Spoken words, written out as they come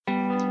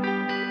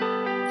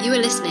You are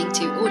listening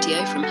to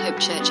audio from Hope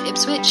Church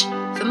Ipswich.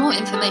 For more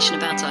information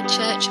about our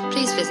church,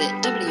 please visit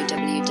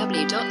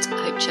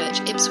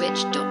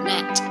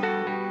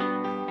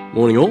www.hopechurchipswich.net.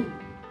 Morning all.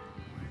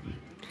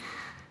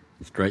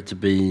 It's great to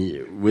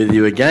be with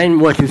you again,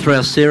 working through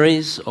our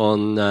series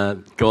on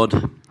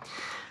God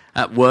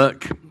at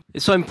work.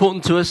 It's so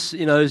important to us,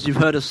 as you've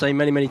heard us say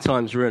many, many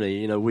times,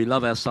 really. We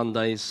love our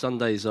Sundays.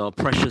 Sundays are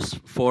precious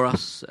for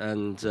us,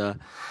 and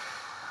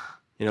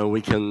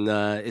we can.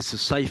 It's a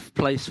safe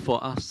place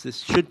for us.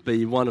 This should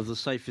be one of the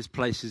safest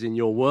places in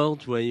your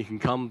world, where you can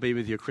come be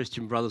with your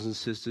Christian brothers and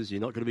sisters.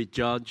 You're not going to be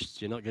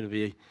judged. You're not going to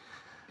be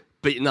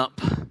beaten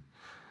up.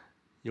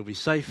 You'll be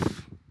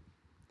safe,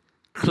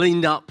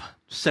 cleaned up,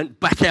 sent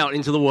back out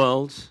into the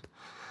world,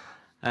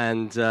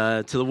 and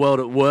to the world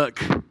at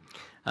work.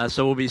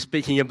 So we'll be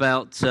speaking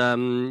about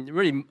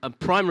really a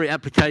primary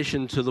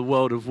application to the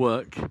world of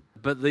work.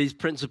 But these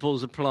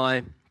principles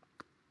apply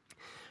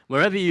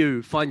wherever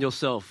you find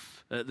yourself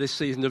at this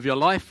season of your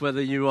life,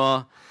 whether you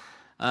are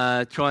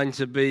trying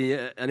to be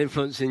an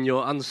influence in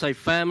your unsafe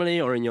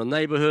family or in your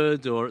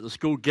neighborhood or at the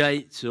school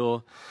gate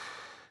or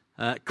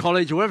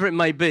college, or wherever it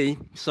may be.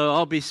 So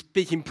I'll be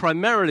speaking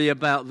primarily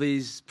about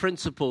these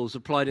principles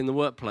applied in the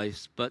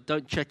workplace, but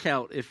don't check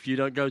out if you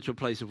don't go to a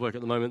place of work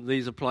at the moment.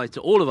 These apply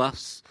to all of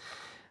us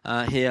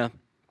here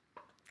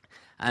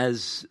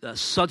as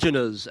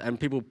sojourners and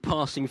people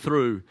passing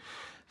through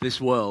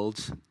this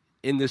world,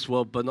 in this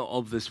world, but not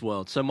of this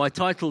world. So my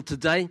title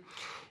today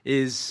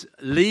is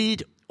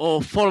Lead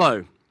or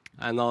Follow,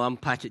 and I'll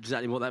unpack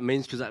exactly what that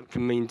means, because that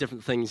can mean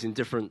different things in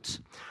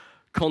different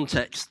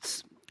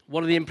contexts.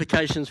 What are the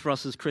implications for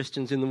us as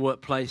Christians in the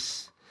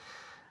workplace,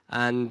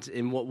 and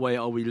in what way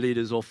are we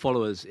leaders or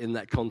followers in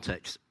that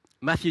context?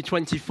 Matthew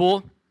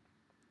 24,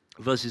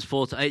 verses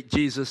 4 to 8,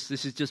 Jesus,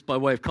 this is just by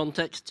way of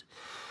context,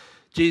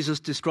 Jesus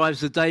describes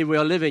the day we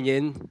are living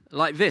in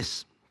like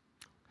this.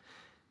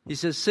 He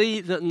says,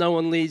 "See that no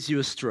one leads you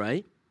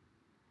astray.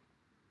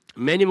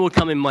 Many will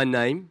come in my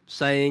name,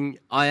 saying,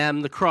 'I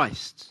am the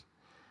Christ,'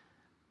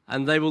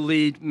 and they will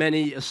lead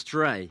many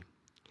astray.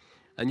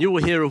 And you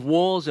will hear of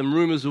wars and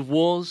rumors of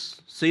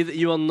wars. See that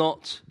you are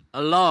not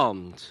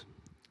alarmed.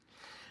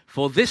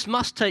 For this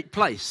must take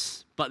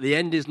place, but the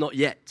end is not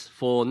yet.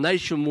 For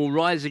nation will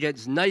rise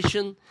against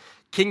nation,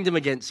 kingdom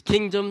against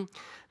kingdom.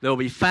 There will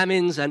be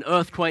famines and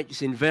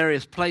earthquakes in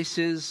various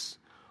places.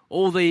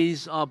 All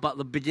these are but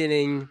the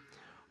beginning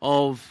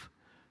of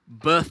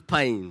birth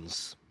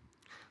pains."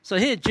 So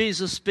here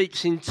Jesus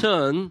speaks in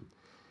turn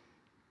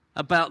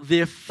about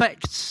the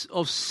effects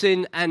of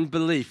sin and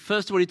belief.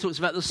 First of all, he talks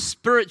about the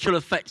spiritual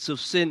effects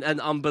of sin and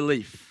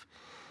unbelief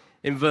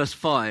in verse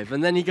 5.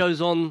 And then he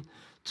goes on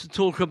to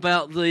talk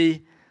about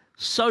the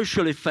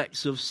social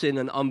effects of sin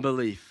and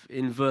unbelief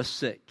in verse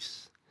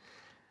 6.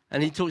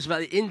 And he talks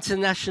about the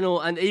international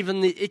and even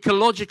the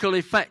ecological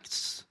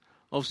effects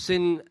of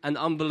sin and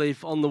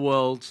unbelief on the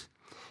world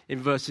in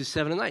verses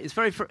 7 and 8. It's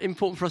very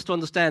important for us to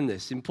understand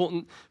this.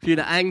 Important for you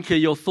to anchor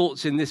your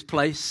thoughts in this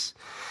place,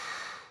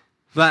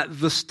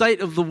 that the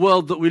state of the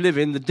world that we live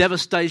in, the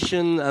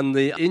devastation and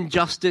the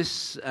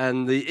injustice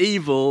and the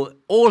evil,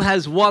 all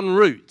has one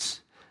root,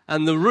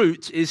 and the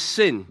root is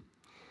sin.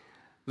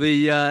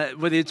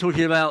 Whether you're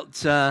talking about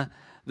the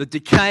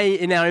decay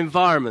in our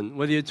environment,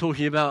 whether you're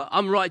talking about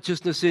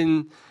unrighteousness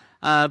in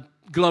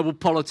global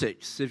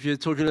politics, if you're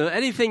talking about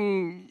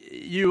anything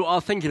you are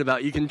thinking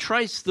about, you can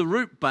trace the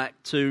root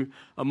back to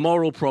a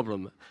moral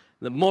problem.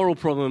 The moral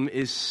problem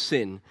is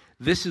sin.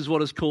 This is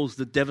what has caused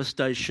the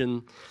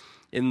devastation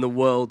in the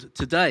world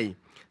today.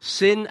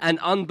 Sin and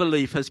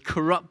unbelief has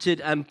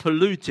corrupted and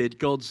polluted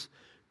God's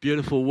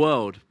beautiful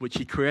world, which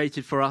he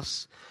created for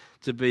us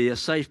to be a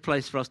safe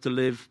place for us to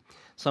live,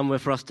 somewhere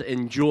for us to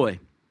enjoy.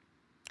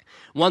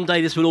 One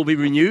day this will all be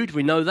renewed.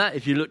 We know that.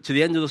 If you look to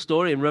the end of the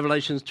story in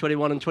Revelations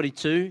 21 and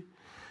 22,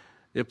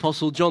 the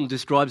Apostle John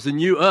describes the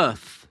new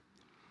earth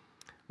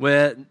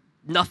where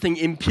nothing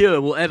impure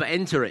will ever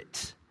enter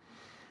it.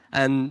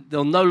 And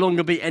there'll no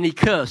longer be any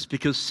curse,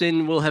 because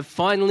sin will have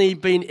finally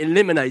been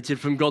eliminated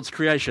from God's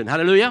creation.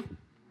 Hallelujah.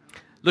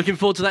 Looking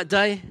forward to that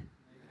day?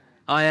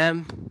 I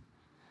am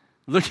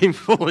looking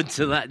forward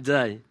to that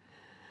day.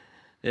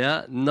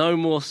 Yeah, no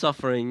more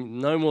suffering,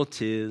 no more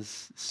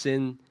tears,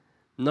 sin,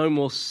 no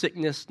more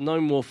sickness, no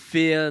more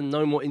fear,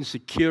 no more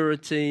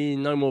insecurity,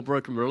 no more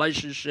broken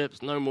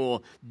relationships, no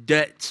more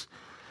debt,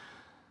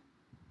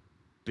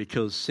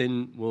 because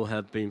sin will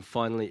have been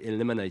finally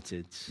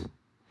eliminated.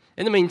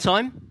 In the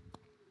meantime,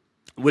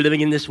 we're living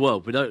in this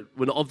world. We're not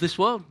of this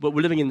world, but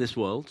we're living in this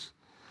world.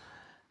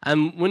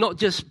 And we're not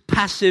just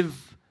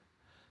passive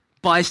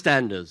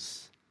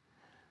bystanders.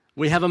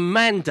 We have a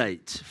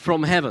mandate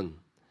from heaven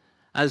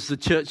as the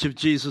Church of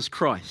Jesus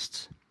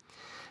Christ.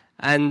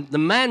 And the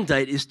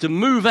mandate is to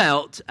move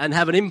out and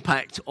have an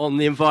impact on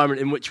the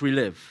environment in which we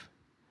live.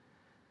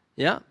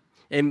 Yeah?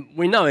 And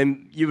we know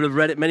him, you would have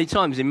read it many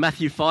times, in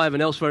Matthew 5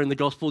 and elsewhere in the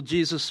Gospel,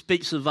 Jesus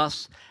speaks of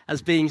us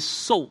as being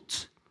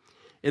salt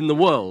in the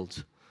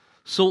world.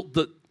 Salt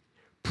that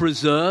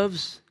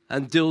preserves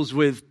and deals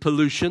with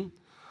pollution.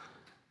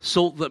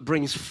 Salt that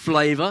brings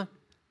flavor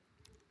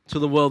to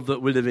the world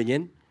that we're living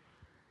in.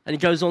 And he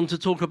goes on to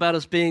talk about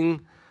us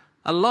being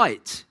a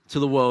light to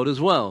the world as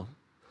well,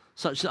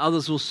 such that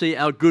others will see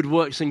our good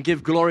works and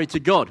give glory to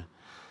God.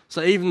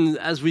 So even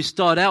as we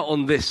start out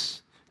on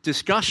this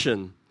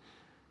discussion,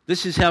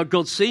 this is how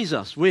God sees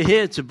us. We're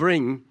here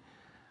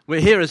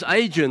as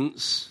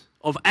agents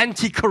of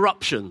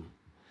anti-corruption.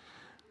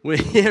 We're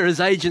here as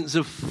agents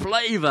of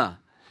flavor.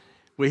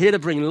 We're here to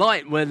bring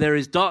light where there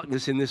is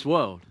darkness in this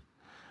world.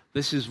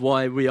 This is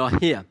why we are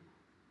here.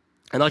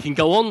 And I can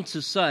go on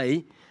to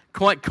say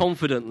quite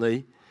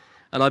confidently,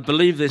 and I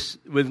believe this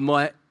with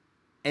my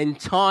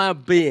entire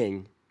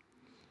being,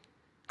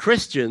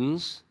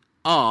 Christians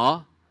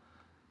are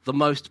the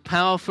most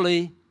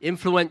powerfully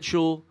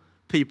influential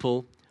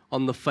people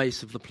on the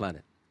face of the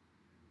planet.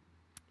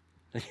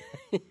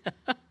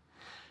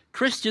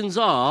 Christians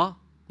are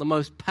the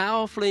most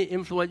powerfully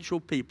influential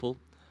people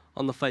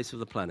on the face of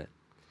the planet.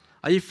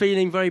 Are you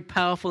feeling very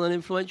powerful and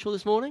influential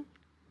this morning?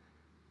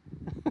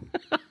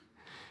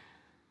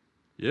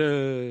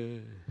 Yeah.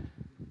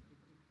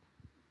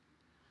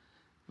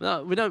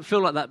 No, we don't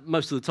feel like that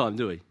most of the time,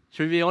 do we?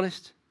 Should we be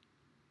honest?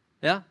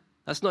 Yeah?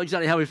 That's not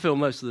exactly how we feel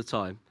most of the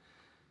time.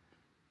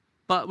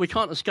 But we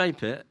can't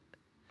escape it.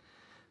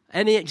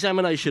 Any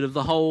examination of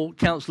the whole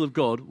counsel of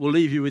God will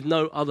leave you with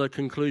no other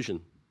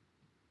conclusion.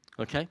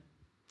 Okay?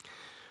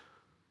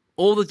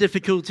 All the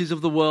difficulties of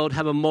the world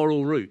have a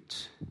moral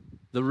root.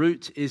 The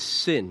root is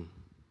sin.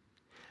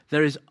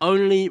 There is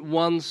only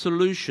one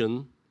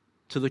solution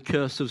to the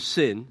curse of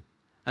sin,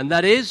 and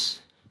that is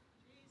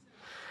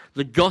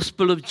the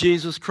gospel of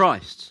Jesus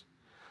Christ.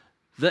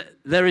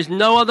 There is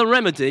no other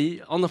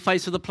remedy on the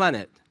face of the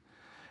planet.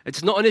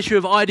 It's not an issue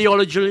of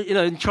ideology,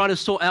 trying to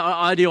sort out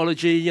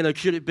ideology,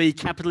 should it be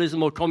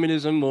capitalism or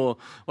communism or...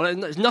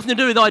 Well, it's nothing to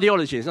do with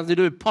ideology. It's nothing to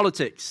do with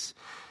politics.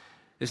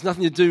 It's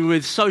nothing to do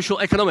with social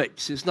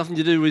economics. It's nothing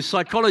to do with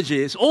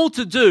psychology. It's all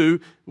to do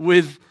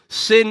with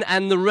sin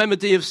and the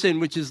remedy of sin,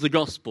 which is the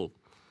gospel.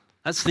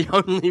 That's the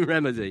only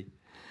remedy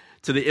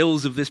to the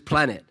ills of this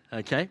planet,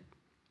 okay?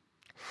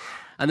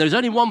 And there's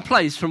only one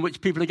place from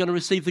which people are going to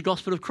receive the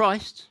gospel of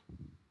Christ,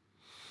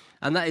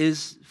 and that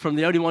is from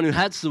the only one who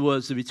has the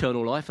words of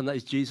eternal life, and that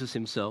is Jesus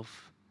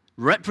himself,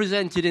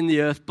 represented in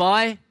the earth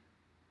by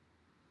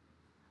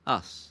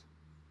us,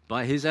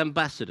 by his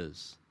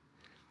ambassadors,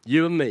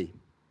 you and me,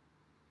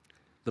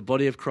 the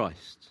body of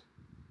Christ.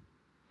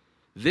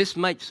 This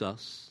makes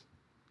us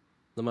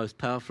the most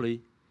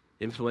powerfully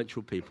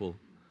influential people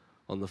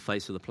on the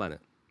face of the planet.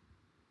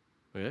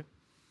 Okay?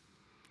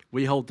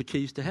 We hold the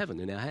keys to heaven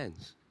in our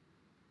hands.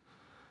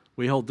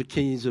 We hold the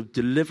keys of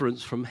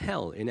deliverance from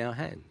hell in our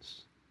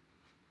hands.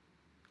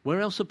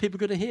 Where else are people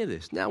going to hear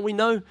this? Now we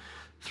know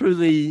through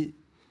the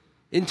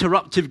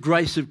interruptive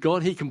grace of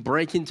God, he can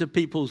break into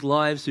people's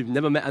lives who've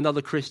never met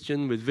another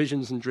Christian with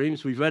visions and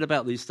dreams. We've read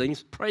about these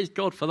things. Praise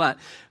God for that.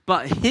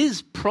 But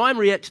his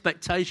primary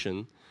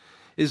expectation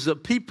is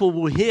that people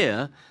will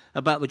hear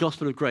about the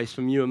gospel of grace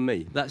from you and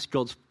me. That's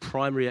God's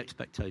primary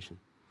expectation.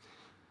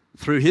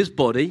 Through his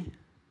body,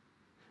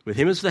 with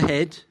him as the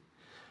head,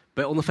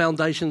 but on the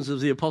foundations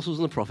of the apostles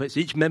and the prophets,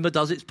 each member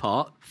does its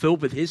part,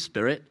 filled with his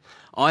spirit,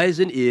 eyes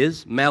and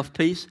ears,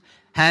 mouthpiece,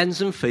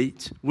 hands and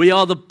feet. We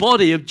are the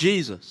body of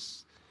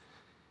Jesus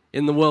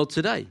in the world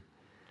today.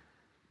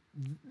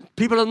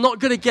 People are not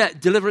going to get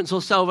deliverance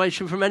or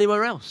salvation from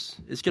anywhere else.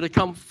 It's going to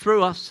come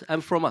through us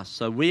and from us.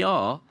 So we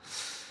are,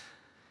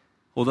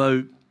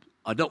 although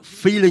I'm not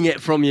feeling it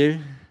from you,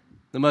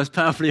 the most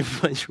powerfully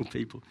influential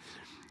people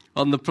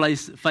on the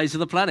face of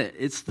the planet.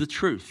 It's the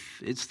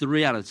truth. It's the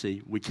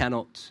reality. We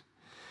cannot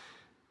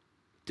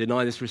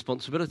deny this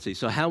responsibility.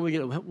 So what are we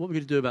going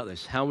to do about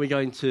this? How are we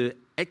going to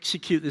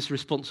execute this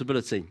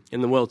responsibility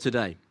in the world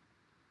today?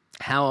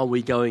 How are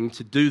we going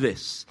to do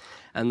this?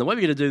 And the way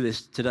we're going to do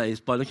this today is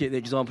by looking at the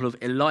example of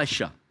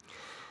Elisha,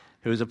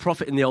 who is a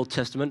prophet in the Old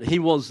Testament. He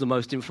was the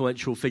most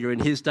influential figure in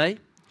his day.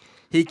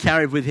 He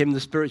carried with him the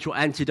spiritual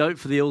antidote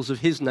for the ills of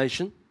his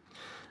nation.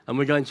 And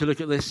we're going to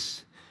look at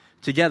this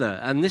together.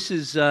 And this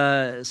is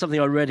something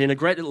I read in a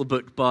great little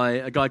book by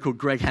a guy called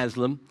Greg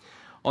Haslam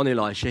on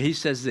Elisha. He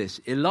says this: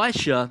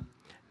 Elisha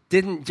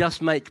didn't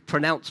just make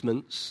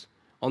pronouncements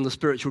on the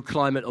spiritual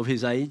climate of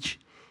his age.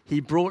 He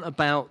brought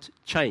about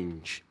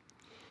change.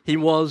 He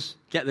was,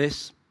 get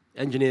this,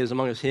 engineers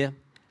among us here,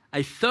 a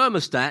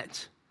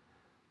thermostat,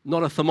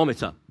 not a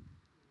thermometer.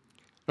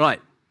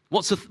 Right,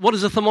 what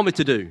does a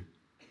thermometer do?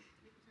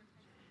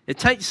 It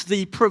takes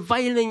the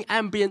prevailing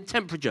ambient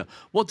temperature.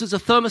 What does a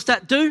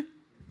thermostat do?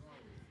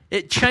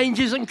 It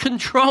changes and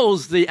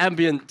controls the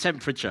ambient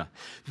temperature.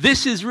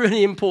 This is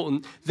really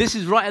important. This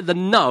is right at the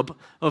nub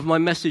of my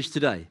message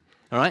today.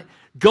 All right?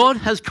 God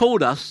has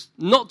called us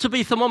not to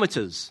be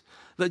thermometers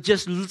that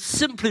just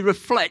simply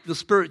reflect the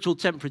spiritual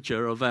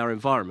temperature of our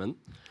environment.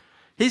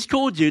 He's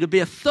called you to be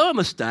a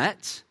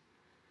thermostat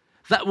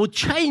that will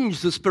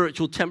change the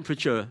spiritual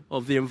temperature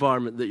of the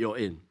environment that you're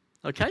in.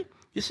 Okay?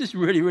 This is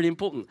really, really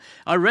important.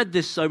 I read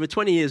this over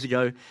 20 years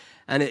ago,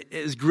 and it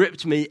has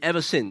gripped me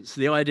ever since,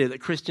 the idea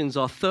that Christians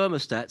are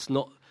thermostats,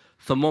 not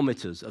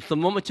thermometers. A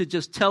thermometer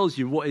just tells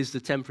you what is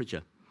the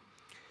temperature.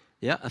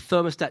 Yeah, a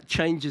thermostat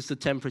changes the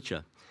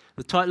temperature.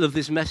 The title of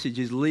this message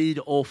is Lead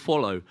or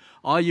Follow.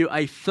 Are you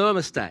a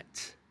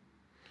thermostat,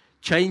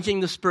 changing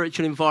the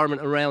spiritual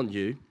environment around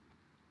you,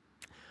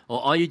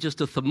 or are you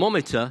just a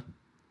thermometer,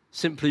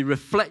 simply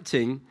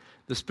reflecting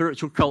the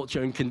spiritual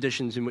culture and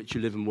conditions in which you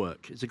live and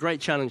work? It's a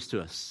great challenge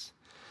to us.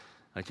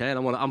 Okay, and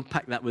I want to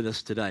unpack that with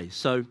us today.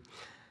 So,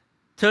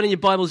 turn in your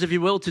Bibles, if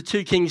you will, to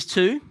 2 Kings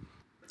 2,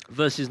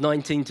 verses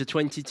 19 to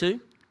 22.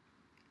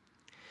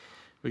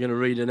 We're going to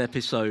read an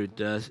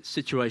episode,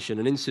 situation,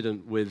 an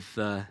incident with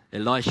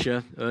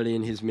Elisha early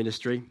in his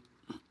ministry.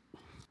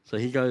 So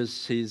he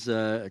comes to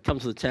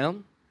the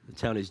town. The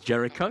town is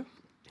Jericho,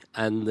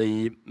 and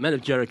the men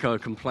of Jericho are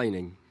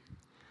complaining.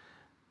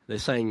 They're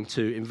saying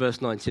in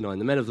verse 99,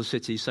 the men of the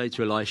city say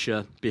to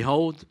Elisha,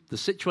 "Behold, the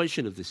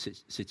situation of this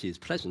city is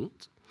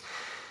pleasant,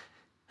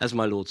 as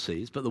my Lord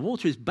sees, but the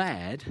water is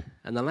bad,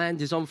 and the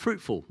land is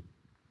unfruitful."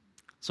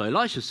 So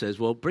Elisha says,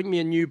 "Well, bring me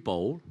a new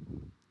bowl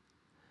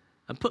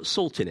and put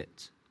salt in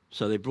it."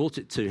 So they brought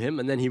it to him,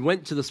 and then he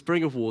went to the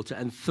spring of water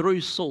and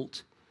threw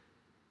salt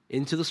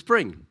into the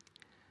spring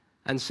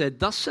and said,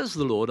 "Thus says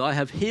the Lord, I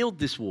have healed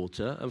this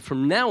water, and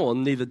from now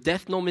on neither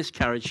death nor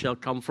miscarriage shall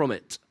come from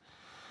it."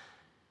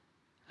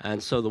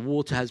 And so the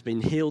water has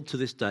been healed to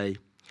this day,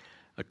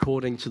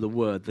 according to the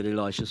word that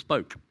Elisha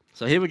spoke.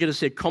 So here we're going to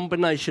see a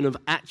combination of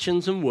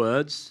actions and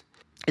words.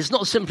 It's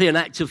not simply an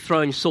act of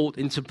throwing salt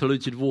into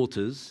polluted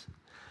waters,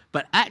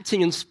 but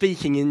acting and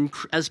speaking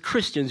as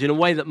Christians in a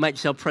way that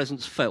makes our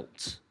presence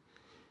felt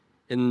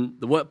in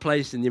the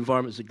workplace, in the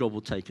environments that God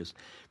will take us.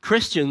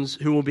 Christians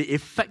who will be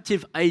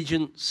effective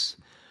agents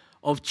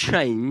of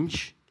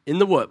change in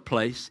the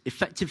workplace,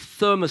 effective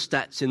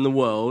thermostats in the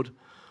world,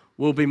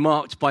 will be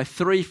marked by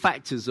 3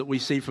 factors that we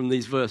see from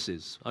these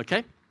verses.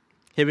 Okay?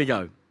 Here we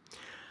go.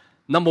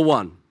 Number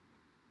 1,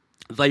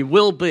 they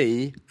will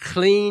be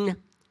clean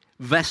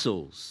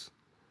vessels.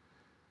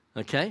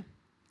 Okay?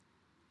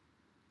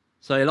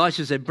 So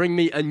Elisha said, "Bring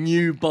me a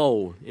new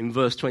bowl," in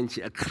verse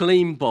 20, a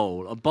clean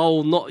bowl, a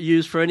bowl not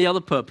used for any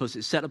other purpose.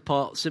 It's set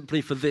apart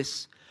simply for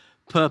this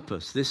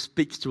purpose. This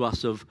speaks to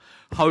us of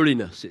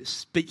holiness. It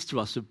speaks to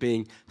us of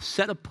being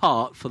set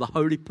apart for the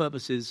holy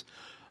purposes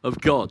of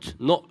God,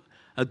 not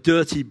a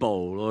dirty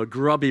bowl or a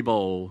grubby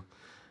bowl.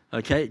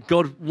 Okay?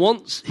 God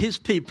wants his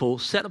people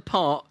set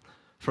apart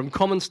from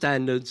common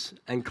standards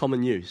and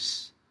common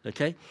use.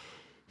 Okay?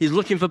 He's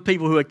looking for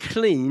people who are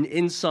clean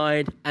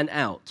inside and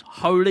out,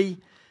 holy,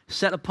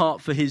 set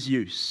apart for his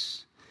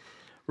use.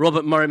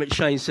 Robert Murray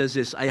McCheyne says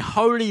this: "A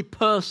holy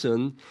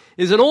person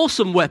is an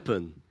awesome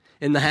weapon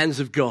in the hands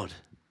of God."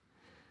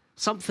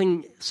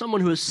 Someone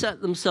who has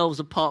set themselves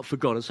apart for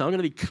God and say, "I'm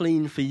going to be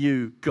clean for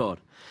you, God."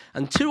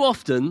 And too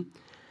often,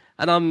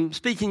 and I'm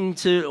speaking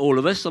to all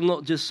of us, I'm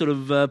not just sort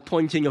of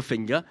pointing a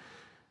finger,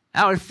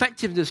 our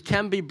effectiveness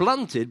can be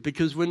blunted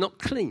because we're not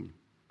clean.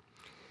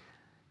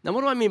 Now,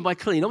 what do I mean by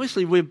clean?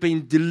 Obviously, we've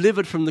been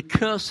delivered from the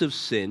curse of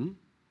sin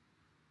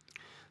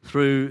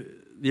through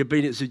the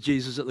obedience of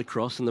Jesus at the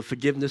cross and the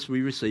forgiveness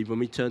we receive when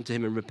we turn to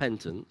him in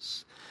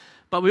repentance.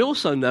 But we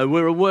also know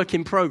we're a work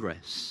in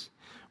progress.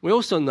 We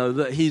also know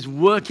that he's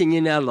working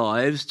in our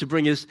lives to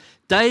bring us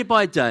day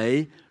by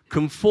day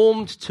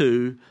conformed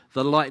to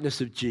the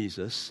likeness of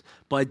Jesus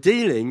by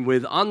dealing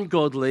with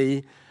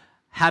ungodly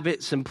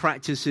habits and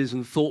practices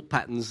and thought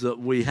patterns that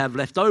we have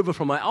left over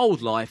from our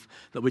old life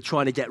that we're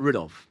trying to get rid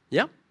of.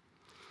 Yeah?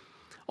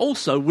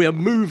 Also, we're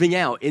moving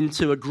out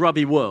into a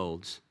grubby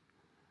world.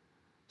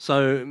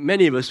 So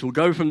many of us will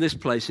go from this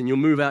place and you'll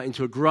move out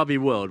into a grubby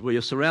world where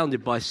you're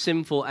surrounded by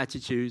sinful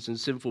attitudes and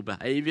sinful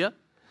behavior.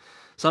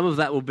 Some of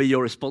that will be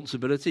your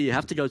responsibility. You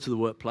have to go to the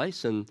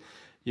workplace and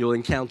you'll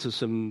encounter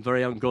some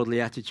very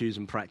ungodly attitudes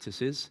and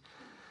practices.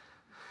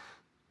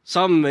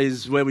 Some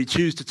is where we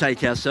choose to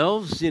take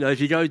ourselves. You know, if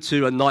you go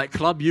to a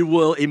nightclub, you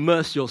will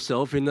immerse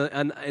yourself in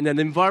an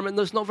environment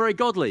that's not very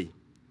godly.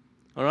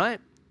 All right?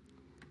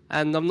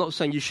 And I'm not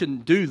saying you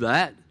shouldn't do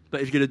that,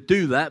 but if you're going to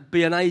do that,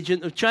 be an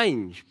agent of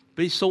change.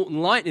 Be salt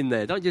and light in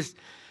there. Don't just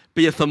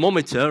be a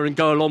thermometer and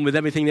go along with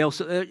everything else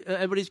that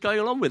everybody's going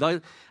along with.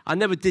 I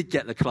never did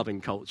get the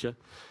clubbing culture.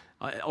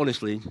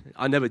 Honestly,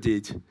 I never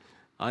did.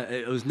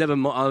 You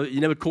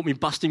never caught me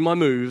busting my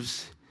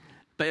moves.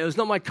 But it was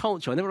not my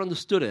culture. I never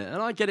understood it.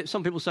 And I get it.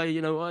 Some people say,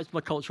 it's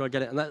my culture. I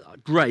get it. And that's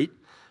great.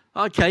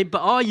 Okay,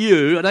 but are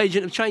you an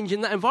agent of change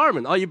in that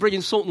environment? Are you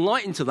bringing salt and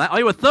light into that? Are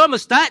you a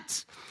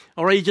thermostat?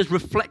 Or are you just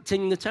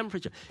reflecting the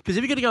temperature? Because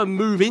if you're going to go and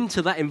move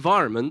into that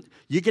environment,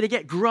 you're going to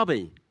get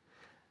grubby.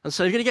 And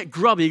so if you're going to get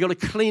grubby, you've got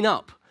to clean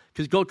up,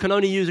 because God can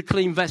only use a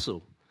clean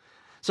vessel.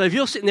 So if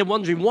you're sitting there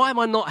wondering, why am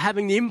I not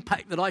having the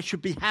impact that I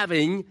should be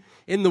having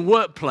in the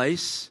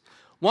workplace?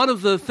 One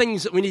of the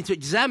things that we need to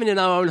examine in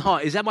our own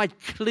heart is, am I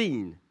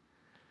clean?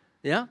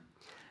 Yeah?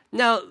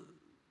 Now,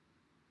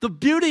 the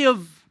beauty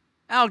of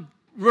our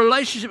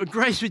relationship with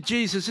grace with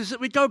Jesus is that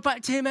we go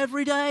back to him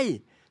every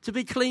day to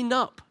be cleaned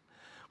up.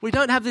 We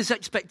don't have this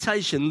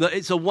expectation that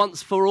it's a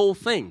once-for-all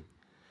thing.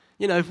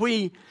 If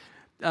we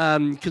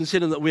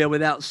consider that we are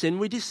without sin,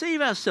 we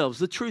deceive ourselves.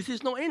 The truth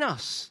is not in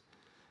us.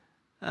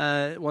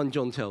 1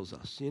 John tells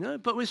us,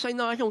 But we're saying,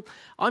 no,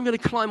 I'm going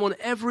to climb on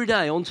every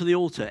day onto the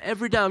altar.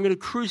 Every day I'm going to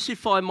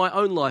crucify my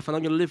own life and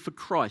I'm going to live for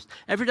Christ.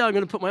 Every day I'm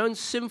going to put my own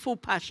sinful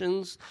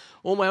passions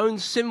or my own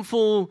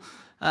sinful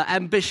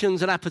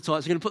ambitions and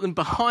appetites. I'm going to put them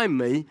behind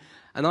me,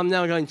 and I'm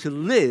now going to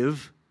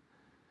live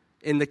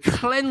in the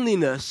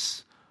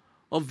cleanliness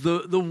of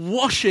the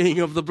washing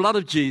of the blood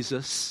of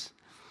Jesus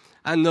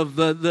and of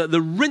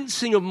the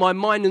rinsing of my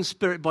mind and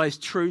spirit by his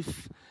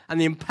truth and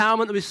the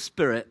empowerment of his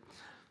spirit,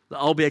 that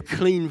I'll be a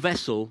clean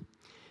vessel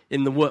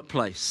in the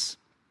workplace.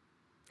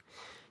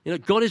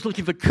 God is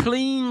looking for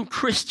clean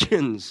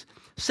Christians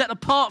set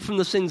apart from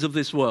the sins of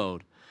this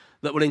world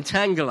that will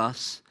entangle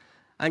us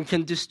and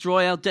can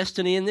destroy our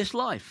destiny in this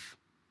life.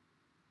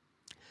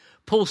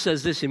 Paul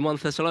says this in 1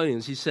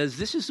 Thessalonians. He says,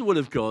 this is the will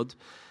of God,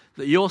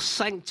 that your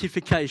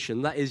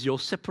sanctification, that is your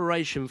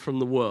separation from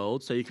the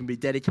world, so you can be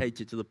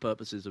dedicated to the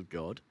purposes of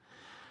God,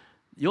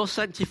 your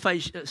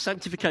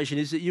sanctification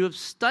is that you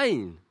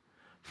abstain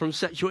from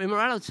sexual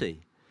immorality,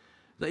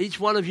 that each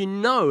one of you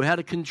know how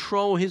to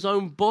control his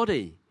own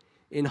body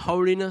in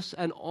holiness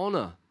and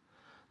honor,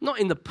 not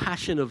in the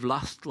passion of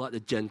lust like the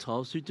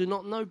Gentiles who do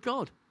not know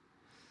God.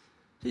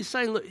 He's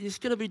saying, look, it's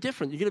going to be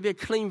different. You're going to be a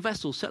clean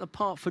vessel set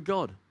apart for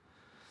God.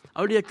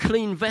 Only a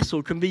clean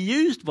vessel can be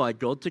used by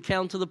God to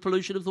counter the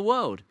pollution of the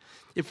world.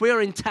 If we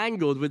are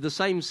entangled with the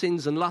same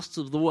sins and lusts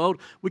of the world,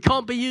 we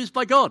can't be used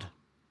by God.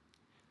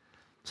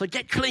 So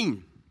get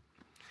clean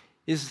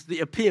is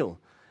the appeal.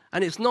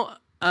 And it's not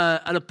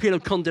an appeal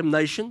of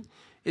condemnation.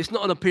 It's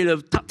not an appeal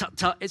of tut, tut,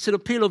 tut. It's an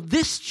appeal of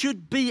this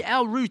should be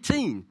our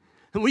routine.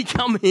 And we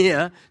come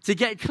here to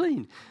get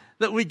clean.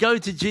 That we go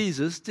to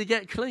Jesus to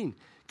get clean.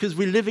 Because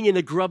we're living in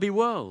a grubby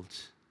world.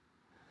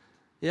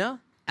 Yeah?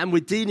 And we're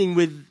dealing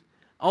with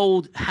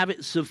old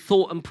habits of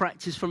thought and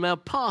practice from our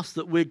past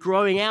that we're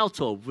growing out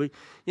of.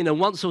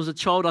 Once I was a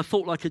child, I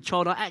thought like a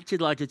child, I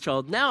acted like a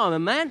child. Now I'm a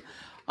man,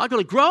 I've got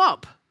to grow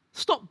up.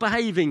 Stop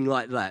behaving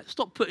like that.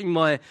 Stop putting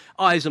my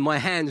eyes and my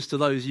hands to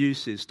those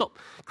uses. Stop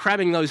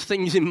cramming those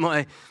things in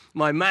my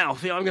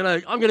mouth. I'm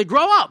going to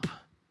grow up.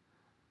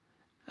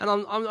 And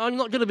I'm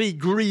not going to be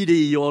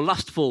greedy or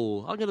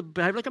lustful. I'm going to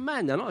behave like a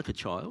man now, not like a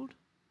child.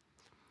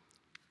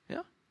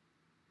 Yeah?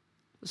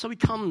 So we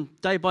come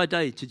day by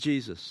day to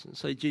Jesus and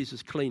say,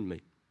 Jesus, clean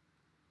me.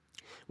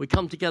 We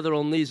come together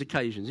on these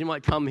occasions. You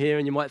might come here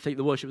and you might think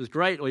the worship was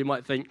great, or you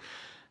might think,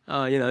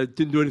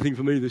 didn't do anything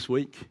for me this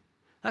week.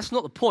 That's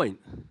not the point.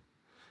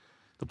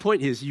 The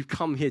point is you've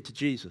come here to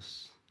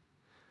Jesus.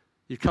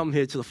 You've come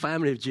here to the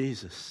family of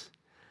Jesus.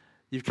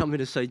 You've come here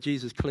to say,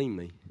 Jesus, clean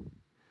me.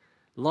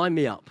 Line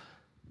me up.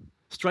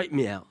 Straighten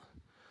me out.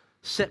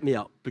 Set me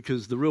up,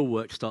 because the real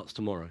work starts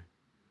tomorrow.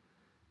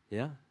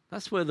 Yeah?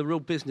 That's where the real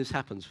business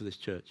happens for this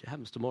church. It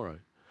happens tomorrow.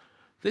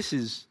 This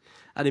is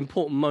an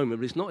important moment,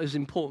 but it's not as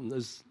important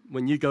as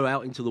when you go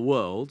out into the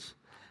world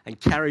and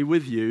carry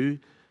with you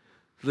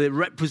the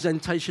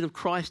representation of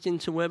Christ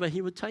into wherever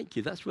he would take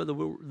you. That's where the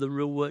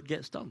real work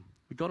gets done.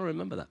 We've got to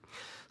remember that.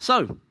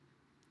 So,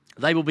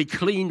 they will be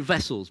clean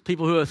vessels.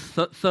 People who are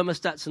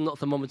thermostats and not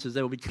thermometers,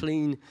 they will be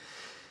clean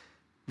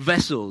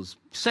vessels.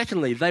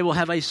 Secondly, they will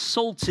have a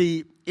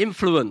salty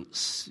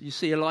influence. You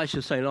see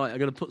Elisha saying, right, I'm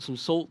going to put some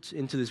salt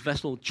into this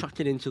vessel, chuck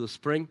it into the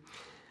spring.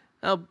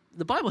 Now,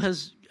 the Bible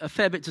has a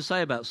fair bit to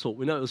say about salt.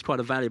 We know it was quite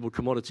a valuable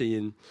commodity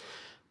in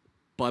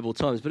Bible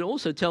times, but it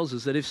also tells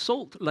us that if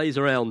salt lays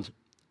around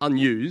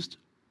unused,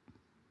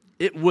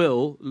 it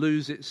will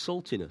lose its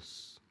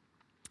saltiness.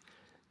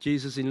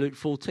 Jesus in Luke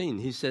 14,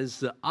 he says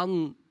that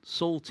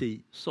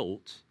unsalty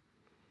salt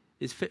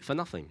is fit for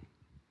nothing.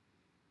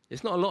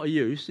 It's not a lot of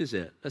use, is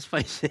it? Let's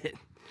face it.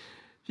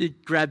 If you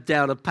grab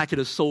down a packet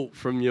of salt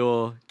from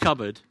your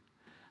cupboard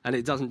and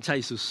it doesn't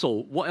taste of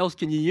salt, what else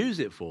can you use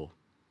it for?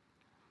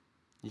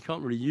 You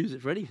can't really use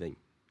it for anything.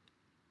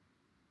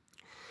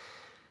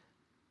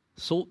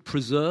 Salt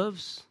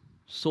preserves,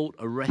 salt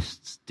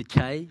arrests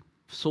decay,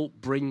 salt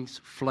brings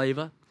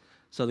flavor.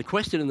 So the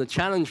question and the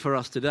challenge for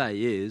us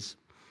today is,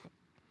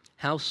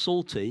 how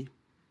salty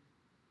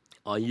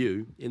are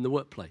you in the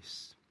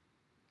workplace?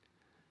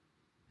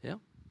 Yeah?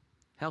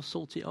 How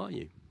salty are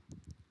you?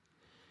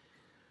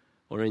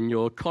 Or in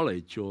your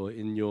college, or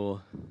in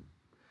your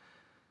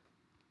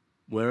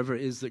wherever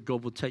it is that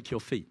God will take your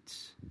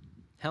feet.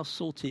 How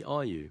salty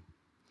are you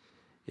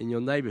in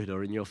your neighborhood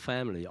or in your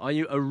family? Are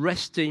you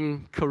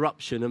arresting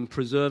corruption and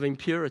preserving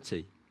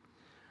purity?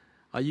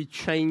 Are you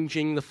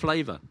changing the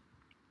flavor?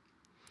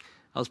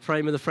 I was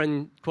praying with a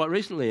friend quite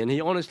recently, and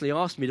he honestly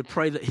asked me to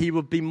pray that he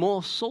would be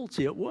more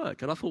salty at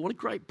work. And I thought, what a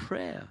great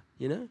prayer,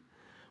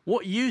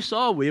 What use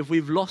are we if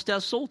we've lost our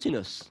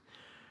saltiness?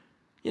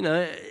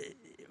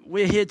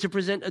 We're here to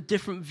present a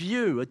different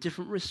view, a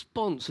different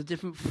response, a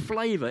different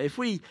flavor. If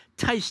we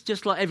taste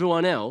just like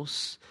everyone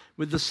else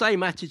with the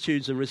same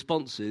attitudes and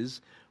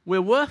responses,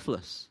 we're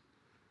worthless.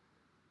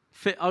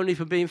 Fit only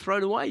for being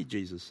thrown away,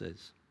 Jesus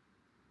says.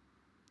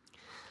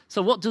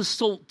 So what does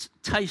salt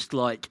taste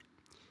like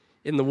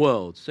in the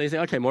world? So you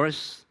think, okay,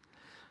 Morris,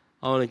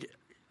 I want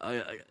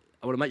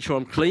to make sure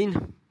I'm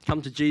clean.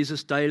 Come to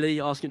Jesus daily,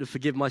 ask him to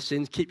forgive my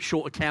sins, keep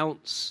short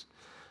accounts.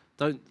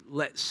 Don't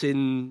let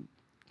sin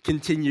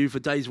continue for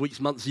days, weeks,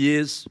 months,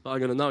 years. I'm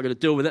going to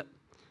deal with it.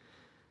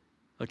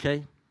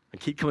 Okay? And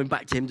keep coming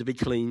back to him to be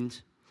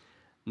cleaned.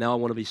 Now I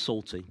want to be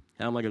salty.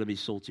 How am I going to be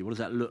salty? What does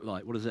that look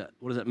like? What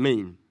does that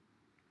mean?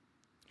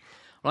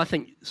 Well, I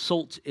think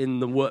salt in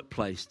the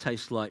workplace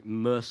tastes like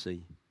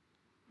mercy.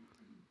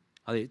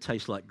 I think it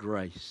tastes like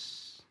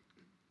grace.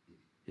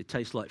 It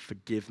tastes like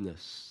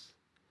forgiveness.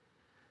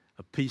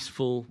 A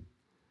peaceful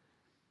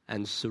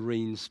and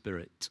serene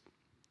spirit.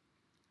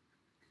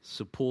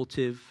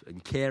 Supportive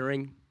and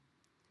caring.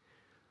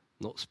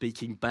 Not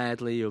speaking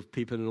badly of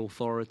people in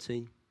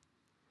authority.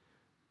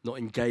 Not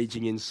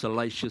engaging in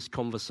salacious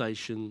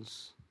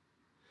conversations.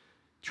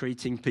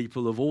 Treating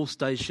people of all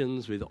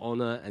stations with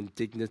honor and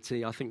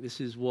dignity. I think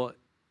this is what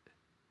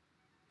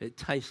it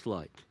tastes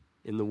like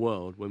in the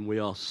world when we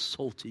are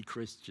salty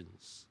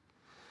Christians.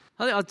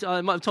 I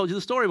might have told you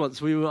the story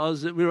once. We were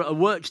at a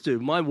work stu.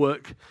 My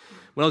work,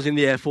 when I was in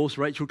the Air Force,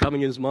 Rachel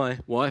Cummings, my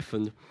wife,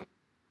 and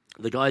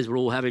the guys were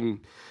all having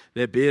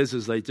their beers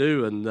as they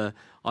do, and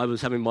I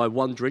was having my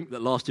one drink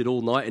that lasted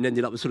all night and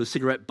ended up with sort of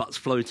cigarette butts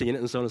floating in it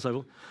and so on and so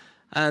forth.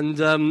 And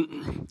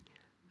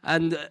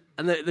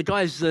the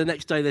guys the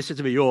next day, they said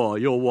to me,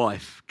 your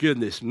wife,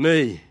 goodness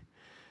me.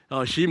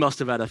 Oh, she must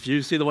have had a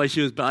few. See the way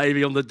she was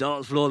behaving on the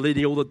dance floor,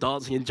 leading all the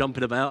dancing and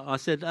jumping about. I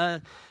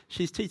said,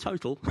 she's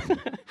teetotal.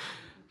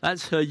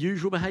 That's her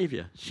usual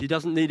behavior. She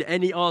doesn't need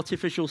any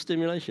artificial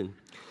stimulation.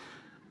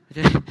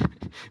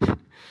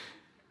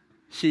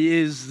 She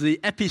is the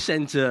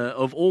epicenter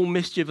of all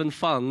mischief and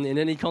fun in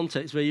any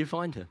context where you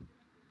find her.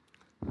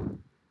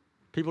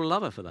 People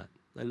love her for that.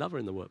 They love her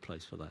in the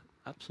workplace for that.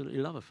 Absolutely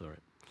love her for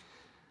it.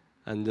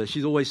 And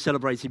she's always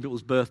celebrating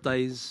people's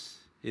birthdays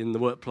in the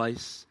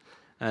workplace.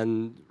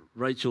 And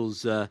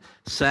Rachel's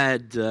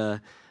sad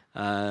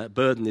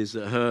burden is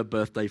that her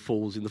birthday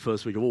falls in the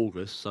first week of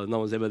August, so no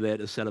one's ever there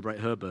to celebrate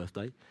her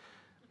birthday.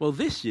 Well,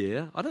 this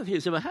year, I don't think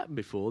it's ever happened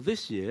before.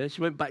 This year,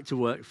 she went back to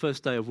work,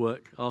 first day of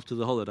work after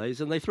the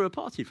holidays, and they threw a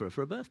party for her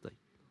for her birthday.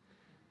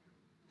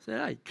 I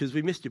said, hey, because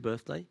we missed your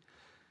birthday.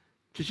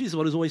 Because she's the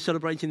one who's always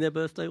celebrating their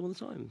birthday all the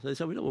time. So they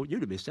said, we don't want you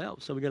to miss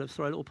out, so we're going to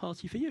throw a little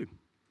party for you.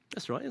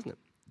 That's right, isn't it?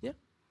 Yeah.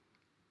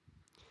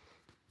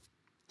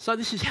 So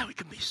this is how it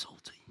can be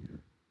salty.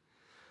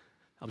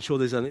 I'm sure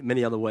there's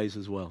many other ways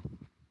as well.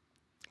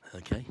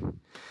 Okay.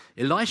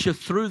 Elisha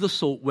threw the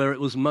salt where it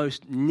was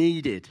most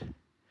needed.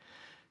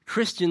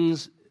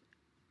 Christians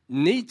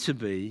need to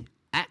be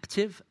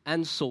active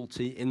and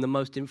salty in the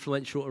most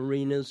influential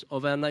arenas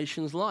of our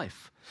nation's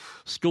life.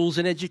 Schools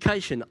and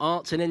education,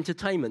 arts and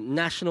entertainment,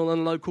 national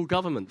and local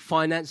government,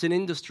 finance and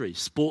industry,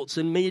 sports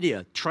and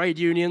media, trade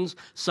unions,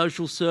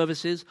 social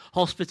services,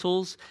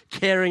 hospitals,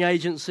 caring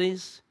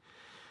agencies.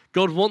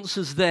 God wants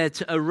us there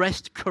to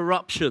arrest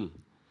corruption,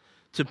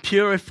 to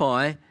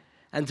purify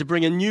and to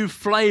bring a new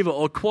flavor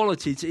or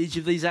quality to each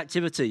of these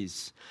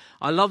activities.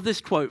 I love this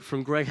quote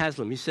from Greg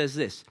Haslam. He says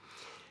this,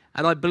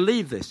 and I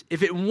believe this: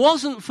 if it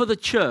wasn't for the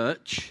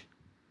church,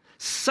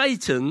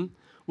 Satan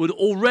would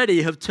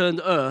already have turned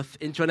earth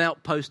into an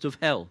outpost of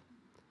hell.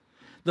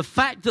 The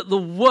fact that the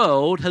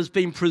world has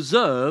been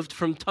preserved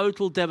from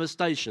total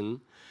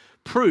devastation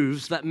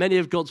proves that many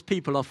of God's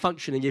people are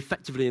functioning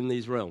effectively in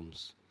these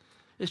realms.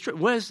 It's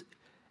true.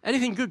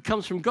 Anything good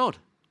comes from God.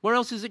 Where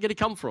else is it going to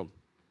come from?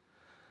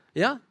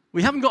 Yeah?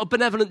 We haven't got a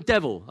benevolent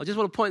devil. I just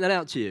want to point that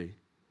out to you.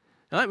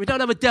 All right? We don't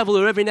have a devil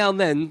who every now and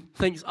then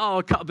thinks,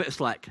 I'll cut a bit of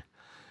slack.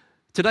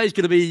 Today's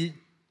going to be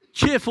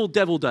cheerful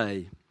devil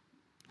day.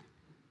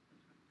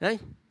 Okay?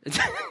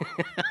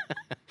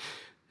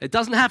 It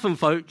doesn't happen,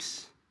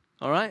 folks.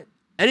 All right?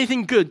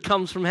 Anything good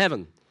comes from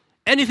heaven.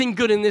 Anything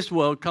good in this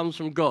world comes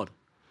from God.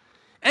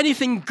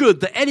 Anything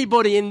good that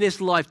anybody in this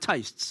life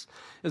tastes.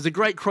 There's a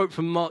great quote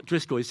from Mark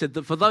Driscoll. He said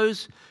that for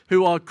those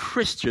who are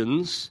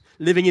Christians,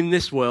 living in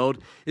this world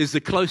is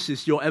the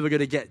closest you're ever going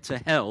to get to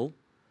hell.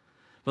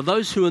 For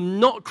those who are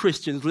not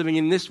Christians living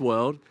in this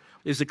world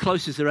is the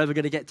closest they're ever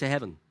going to get to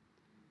heaven.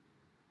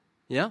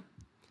 Yeah?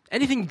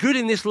 Anything good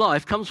in this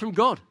life comes from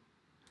God.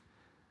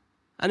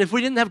 And if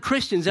we didn't have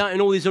Christians out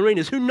in all these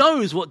arenas, who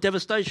knows what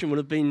devastation would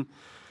have been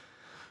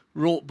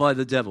wrought by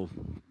the devil.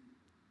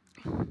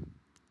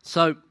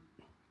 So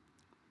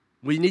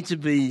we need to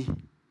be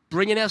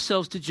bringing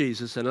ourselves to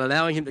Jesus and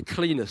allowing him to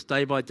clean us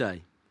day by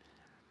day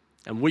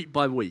and week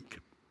by week,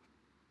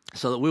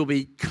 so that we'll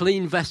be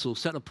clean vessels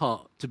set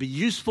apart to be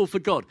useful for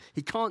God.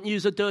 He can't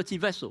use a dirty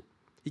vessel.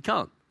 He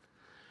can't.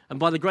 And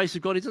by the grace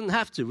of God, he doesn't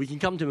have to. We can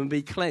come to him and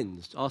be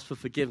cleansed, ask for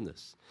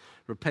forgiveness,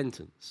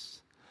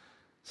 repentance.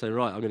 Say,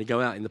 right, I'm going to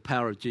go out in the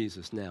power of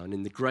Jesus now and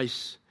in the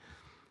grace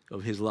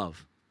of his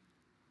love.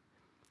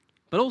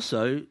 But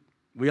also,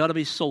 we are to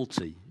be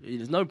salty.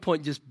 There's no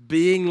point just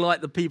being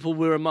like the people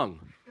we're among.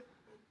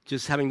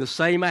 Just having the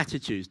same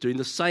attitudes, doing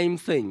the same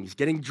things,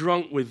 getting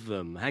drunk with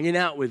them, hanging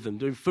out with them,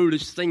 doing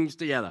foolish things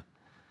together.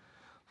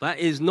 That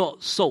is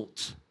not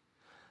salt.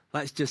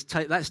 That's just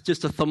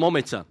a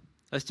thermometer.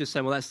 That's just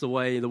saying, well, that's the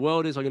way the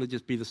world is. I'm going to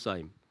just be the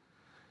same.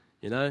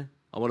 You know,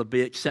 I want to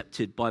be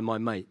accepted by my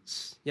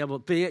mates. Yeah,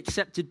 but being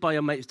accepted by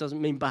your mates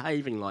doesn't mean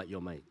behaving like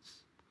your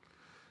mates.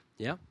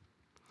 Yeah?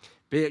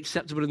 Being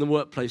acceptable in the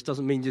workplace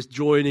doesn't mean just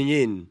joining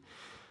in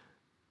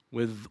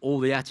with all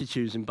the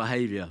attitudes and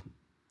behavior.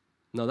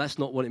 No, that's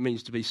not what it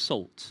means to be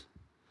salt.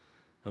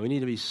 And we need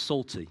to be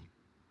salty.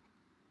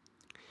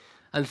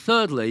 And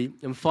thirdly,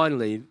 and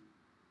finally,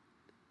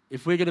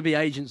 if we're going to be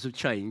agents of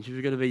change, if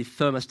we're going to be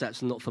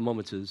thermostats and not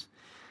thermometers,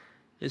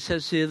 it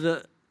says here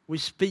that we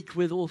speak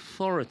with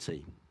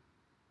authority.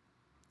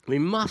 We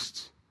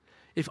must,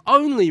 if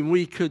only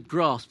we could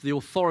grasp the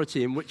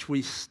authority in which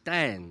we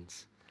stand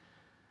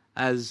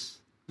as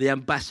the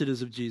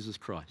ambassadors of Jesus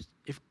Christ.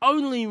 If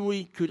only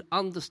we could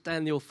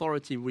understand the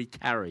authority we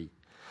carry,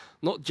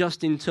 not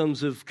just in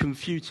terms of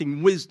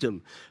confuting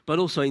wisdom, but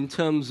also in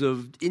terms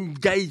of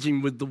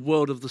engaging with the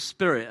world of the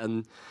Spirit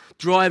and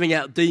driving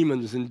out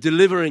demons and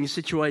delivering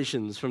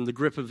situations from the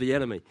grip of the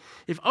enemy.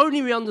 If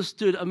only we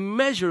understood a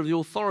measure of the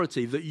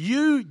authority that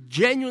you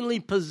genuinely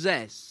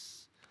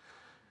possess,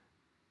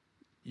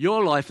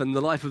 your life and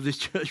the life of this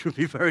church would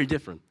be very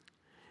different.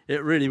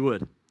 It really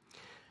would.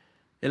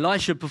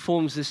 Elisha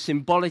performs this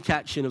symbolic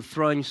action of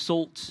throwing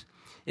salt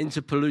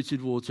into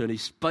polluted water, and he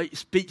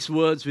speaks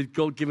words with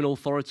God-given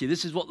authority.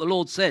 This is what the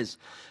Lord says: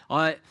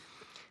 I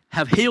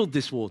have healed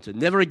this water.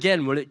 Never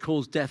again will it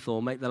cause death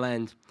or make the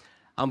land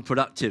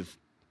unproductive.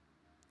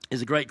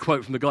 There's a great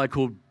quote from a guy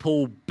called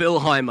Paul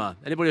Bilheimer.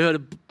 Anybody heard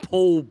of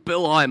Paul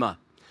Bilheimer?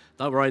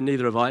 Don't worry,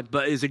 neither have I,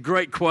 but it's a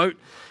great quote.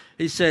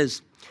 He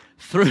says,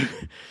 through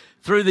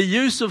the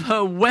use of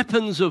her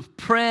weapons of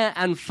prayer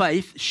and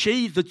faith,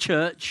 she, the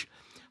church,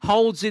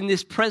 holds in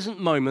this present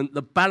moment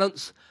the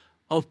balance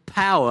of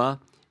power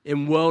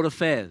in world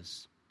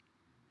affairs.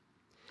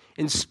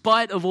 In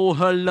spite of all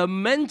her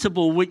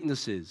lamentable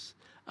weaknesses,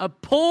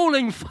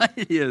 appalling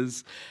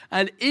failures,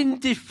 and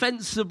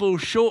indefensible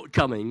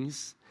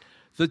shortcomings,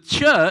 the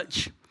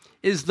church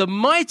is the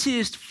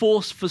mightiest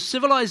force for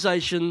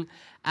civilization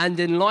and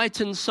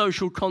enlightened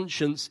social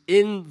conscience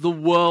in the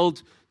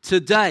world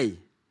today.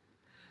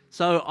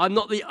 So I'm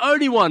not the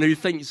only one who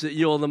thinks that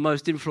you're the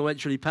most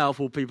influentially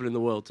powerful people in the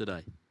world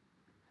today.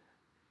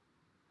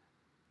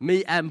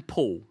 Me and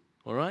Paul,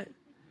 all right?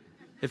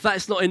 If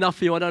that's not enough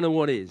for you, I don't know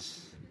what is.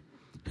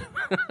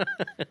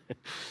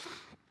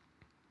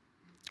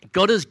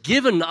 God has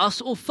given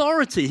us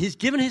authority. He's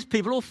given his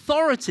people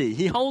authority.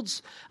 He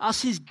holds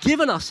us, he's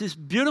given us this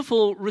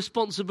beautiful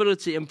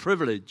responsibility and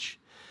privilege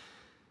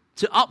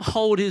to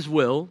uphold his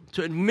will,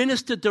 to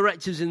administer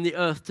directives in the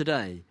earth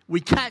today.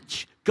 We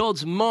catch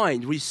God's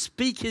mind. We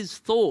speak his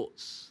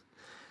thoughts.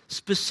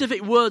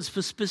 Specific words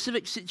for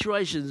specific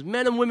situations.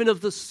 Men and women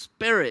of the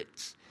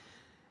Spirit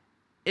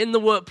in the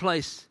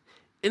workplace,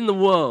 in the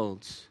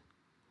world.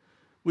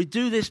 We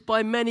do this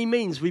by many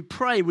means. We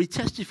pray, we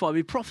testify,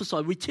 we prophesy,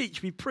 we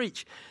teach, we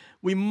preach.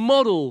 We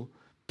model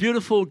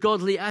beautiful,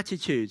 godly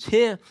attitudes.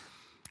 Here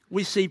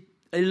we see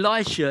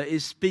Elisha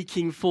is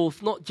speaking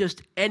forth not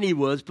just any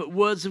words, but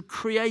words of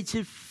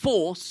creative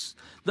force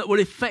that will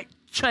effect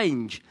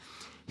change.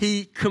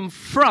 He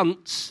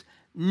confronts,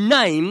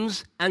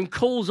 names, and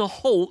calls a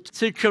halt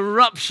to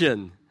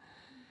corruption.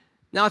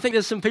 Now, I think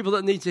there's some people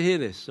that need to hear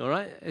this, all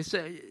right?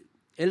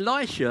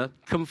 Elisha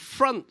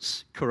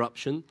confronts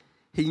corruption.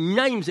 He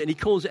names it and he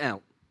calls it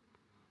out.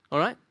 All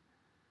right?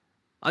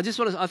 I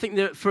think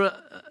that for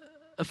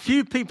a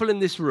few people in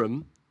this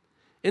room,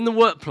 in the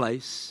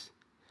workplace,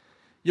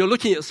 you're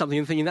looking at something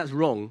and thinking, that's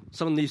wrong.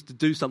 Someone needs to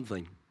do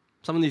something.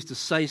 Someone needs to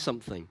say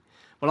something.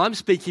 Well, I'm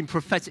speaking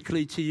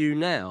prophetically to you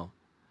now.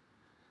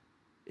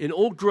 In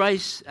all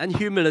grace and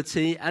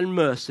humility and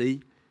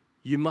mercy,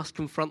 you must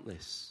confront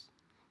this.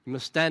 You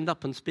must stand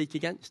up and speak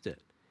against it.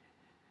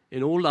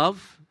 In all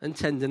love and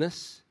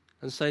tenderness,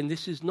 and saying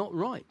this is not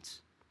right.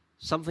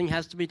 Something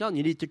has to be done.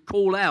 You need to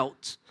call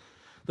out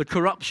the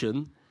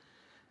corruption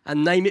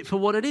and name it for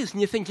what it is.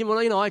 And you're thinking,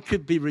 well, I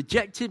could be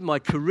rejected, my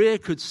career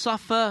could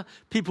suffer,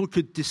 people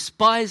could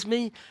despise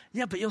me.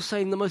 Yeah, but you're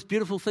saying the most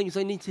beautiful things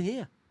they need to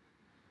hear.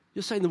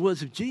 You're saying the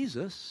words of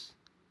Jesus.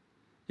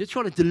 You're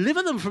trying to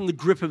deliver them from the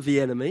grip of the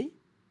enemy.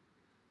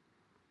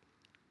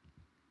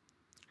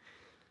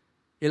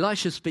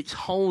 Elisha speaks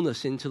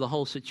wholeness into the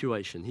whole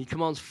situation. He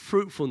commands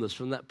fruitfulness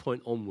from that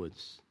point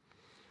onwards.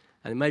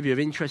 And it may be of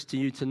interest to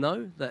you to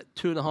know that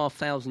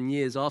 2,500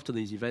 years after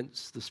these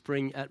events, the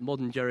spring at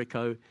modern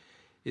Jericho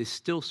is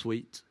still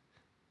sweet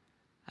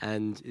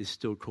and is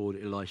still called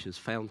Elisha's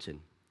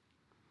fountain.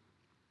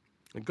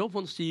 And God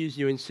wants to use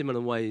you in similar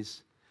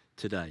ways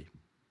today.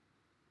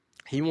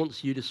 He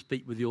wants you to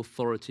speak with the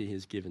authority he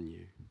has given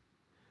you.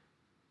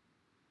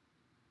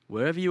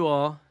 Wherever you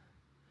are,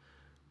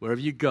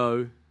 wherever you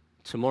go,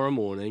 tomorrow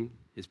morning,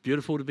 it's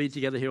beautiful to be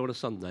together here on a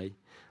Sunday.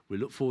 We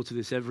look forward to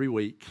this every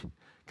week.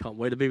 Can't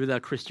wait to be with our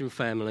Christian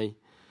family,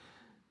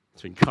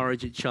 to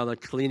encourage each other,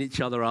 clean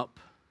each other up,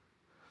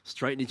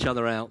 straighten each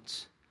other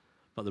out.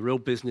 But the real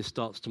business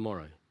starts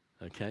tomorrow,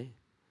 okay?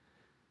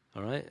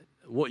 All right?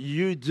 What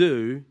you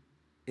do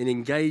in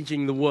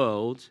engaging the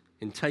world,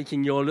 in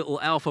taking your little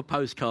alpha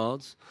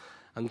postcards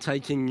and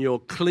taking your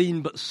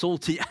clean but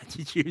salty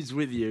attitudes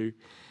with you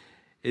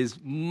is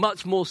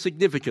much more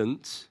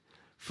significant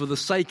for the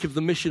sake of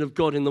the mission of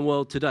God in the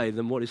world today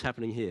than what is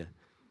happening here.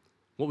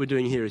 What we're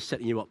doing here is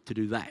setting you up to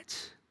do that.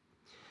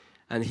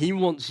 And he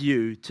wants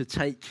you to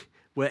take,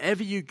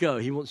 wherever you go,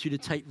 he wants you to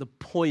take the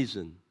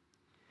poison.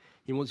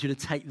 He wants you to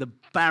take the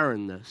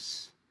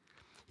barrenness.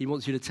 He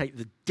wants you to take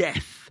the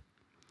death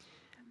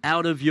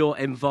out of your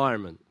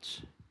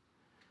environment.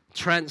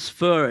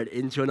 Transfer it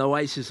into an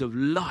oasis of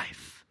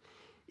life,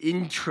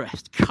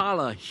 interest,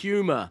 color,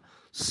 humor,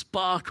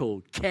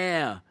 sparkle,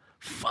 care,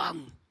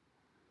 fun,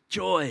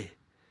 joy.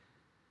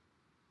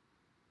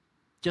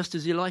 Just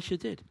as Elisha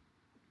did.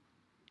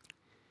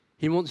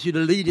 He wants you to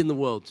lead in the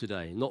world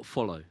today, not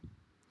follow.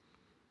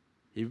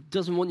 He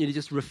doesn't want you to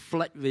just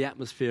reflect the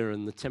atmosphere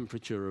and the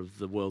temperature of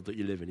the world that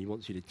you live in. He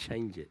wants you to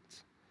change it.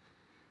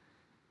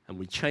 And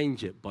we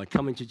change it by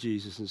coming to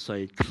Jesus and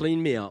say,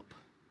 clean me up,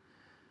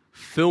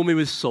 fill me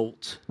with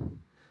salt,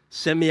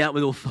 send me out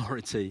with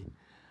authority.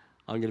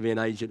 I'm going to be an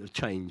agent of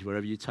change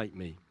wherever you take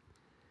me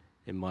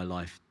in my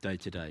life day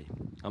to day.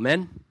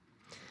 Amen?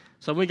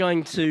 So we're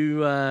going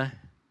to,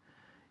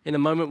 in a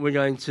moment, we're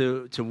going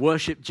to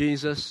worship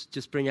Jesus,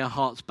 just bring our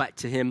hearts back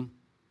to him.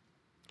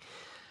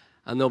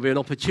 And there'll be an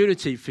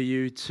opportunity for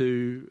you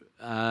to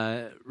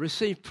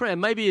receive prayer.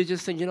 Maybe you're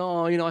just thinking,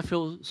 I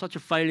feel such a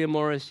failure,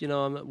 Maurice.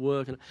 I'm at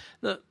work. And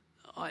look,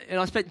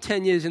 I spent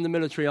 10 years in the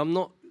military. I'm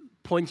not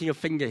pointing a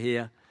finger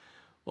here.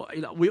 Well,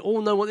 we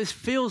all know what this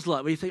feels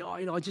like. We think,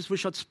 I just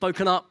wish I'd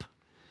spoken up.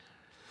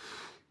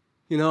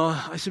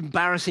 It's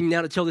embarrassing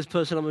now to tell this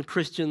person I'm a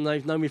Christian.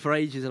 They've known me for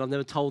ages and I've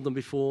never told them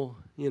before.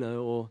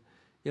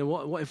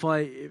 What if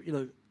I,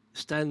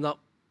 stand up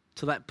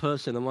to that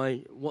person?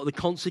 What are the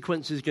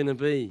consequences going to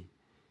be?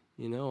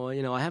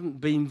 I haven't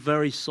been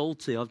very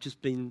salty. I've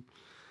just been,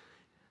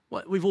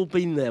 we've all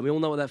been there. We all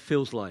know what that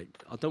feels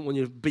like. I don't want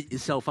you to beat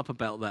yourself up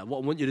about that.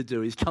 What I want you to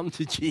do is come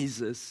to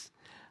Jesus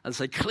and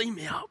say, clean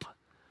me up,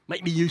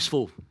 make me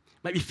useful,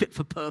 make me fit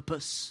for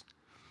purpose,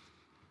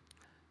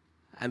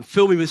 and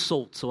fill me with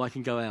salt so I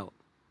can go out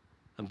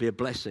and be a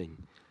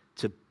blessing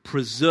to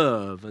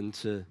preserve and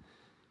to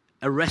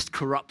arrest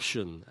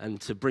corruption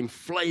and to bring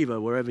flavor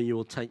wherever you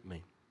will take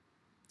me.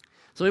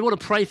 So we want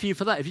to pray for you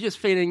for that. If you're just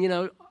feeling,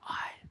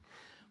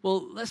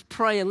 let's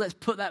pray and let's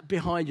put that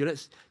behind you.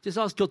 Let's just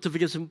ask God to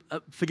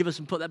forgive us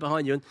and put that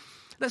behind you. And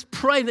let's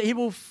pray that he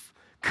will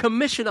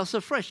commission us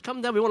afresh.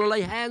 Come down, we want to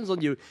lay hands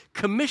on you,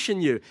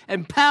 commission you,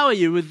 empower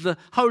you with the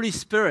Holy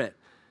Spirit,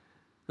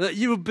 that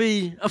you will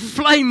be a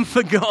flame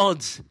for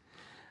God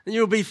and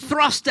you will be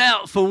thrust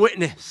out for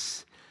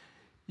witness.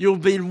 You'll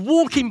be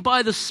walking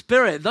by the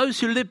Spirit. Those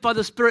who live by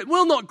the Spirit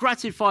will not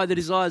gratify the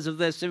desires of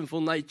their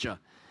sinful nature.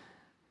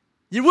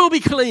 You will be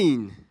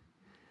clean.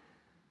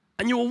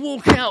 And you will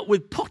walk out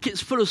with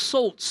pockets full of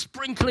salt,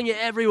 sprinkling it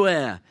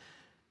everywhere.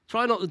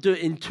 Try not to do it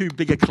in too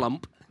big a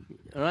clump,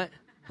 all right?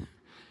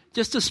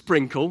 Just a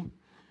sprinkle,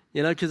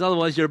 because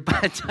otherwise you're a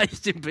bad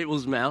taste in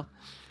people's mouth.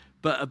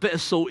 But a bit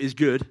of salt is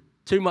good.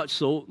 Too much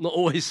salt, not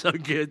always so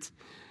good,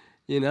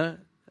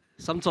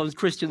 Sometimes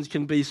Christians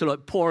can be sort of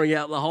like pouring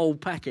out the whole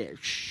packet.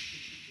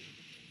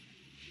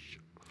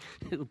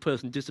 Little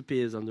person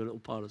disappears under a little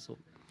pile of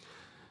salt.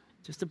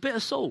 Just a bit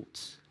of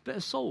salt.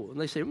 And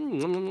they say,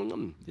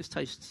 this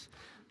tastes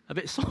a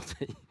bit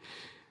salty.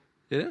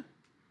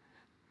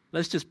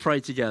 Let's just pray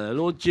together.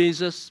 Lord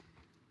Jesus,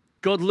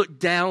 God looked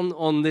down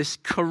on this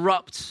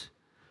corrupt,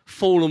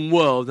 fallen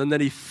world, and then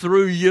he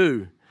threw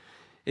you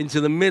into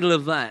the middle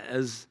of that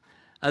as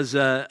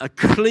a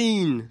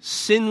clean,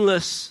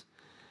 sinless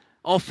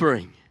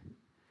offering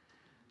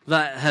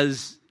that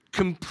has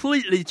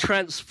completely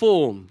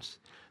transformed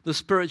the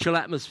spiritual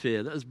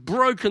atmosphere, that has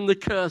broken the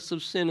curse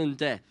of sin and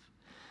death,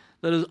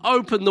 that has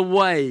opened the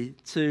way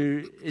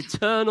to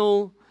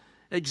eternal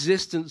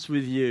existence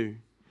with you.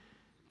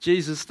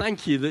 Jesus,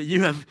 thank you that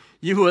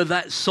you were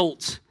that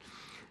salt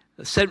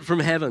sent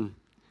from heaven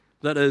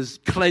that has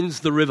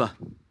cleansed the river,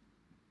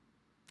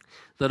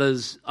 that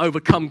has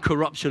overcome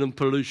corruption and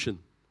pollution,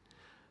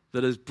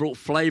 that has brought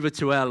flavor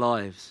to our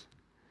lives.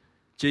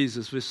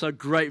 Jesus, we're so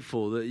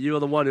grateful that you are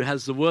the one who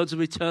has the words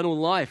of eternal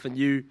life, and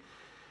you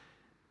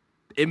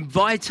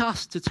invite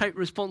us to take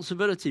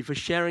responsibility for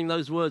sharing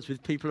those words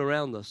with people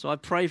around us. So I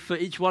pray for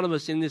each one of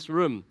us in this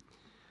room,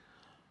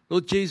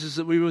 Lord Jesus,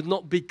 that we would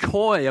not be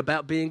coy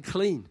about being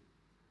clean,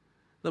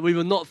 that we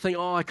would not think,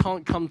 I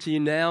can't come to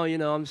you now,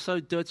 I'm so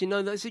dirty.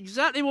 No, that's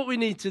exactly what we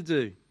need to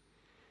do.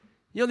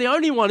 You're the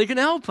only one who can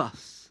help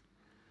us.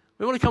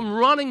 We want to come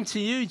running to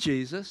you,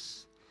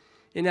 Jesus,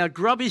 in our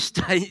grubby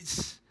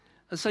states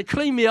and say,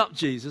 clean me up,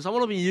 Jesus. I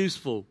want to be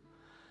useful.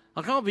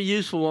 I can't be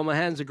useful while my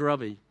hands are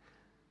grubby.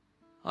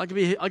 I can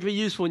be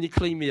useful when you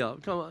clean me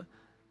up. Come on,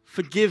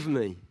 forgive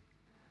me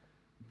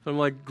for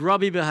my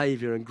grubby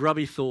behavior and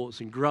grubby thoughts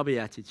and grubby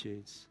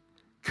attitudes.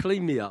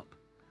 Clean me up,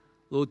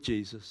 Lord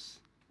Jesus,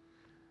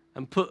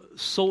 and put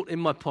salt in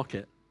my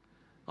pocket.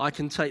 I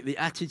can take the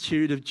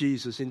attitude of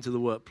Jesus into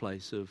the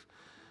workplace of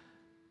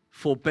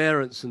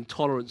forbearance and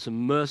tolerance and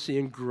mercy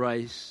and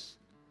grace.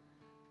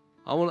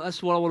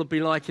 That's what I want to be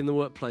like in the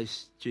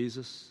workplace,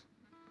 Jesus.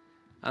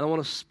 And I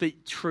want to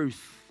speak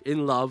truth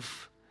in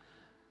love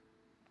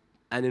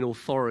and in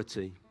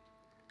authority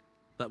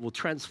that will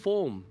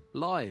transform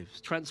lives,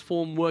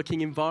 transform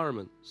working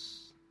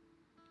environments.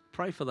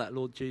 Pray for that,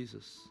 Lord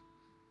Jesus.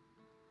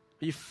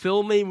 You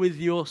fill me with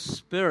your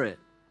Spirit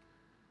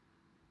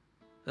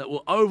that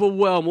will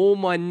overwhelm all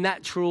my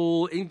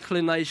natural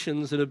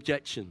inclinations and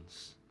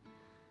objections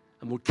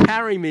and will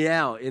carry me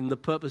out in the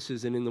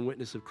purposes and in the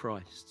witness of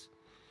Christ,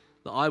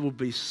 that I will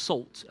be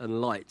salt and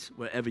light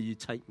wherever you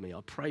take me. I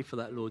pray for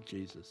that, Lord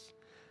Jesus.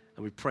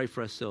 And we pray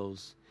for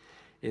ourselves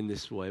in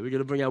this way. We're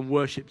going to bring our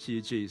worship to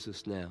you,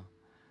 Jesus, now.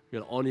 We're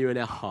going to honour you in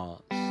our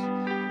hearts.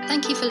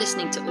 Thank you for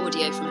listening to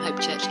audio from Hope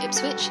Church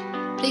Ipswich.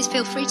 Please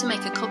feel free to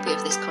make a copy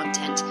of this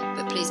content,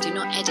 but please do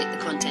not edit the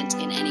content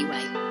in any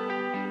way.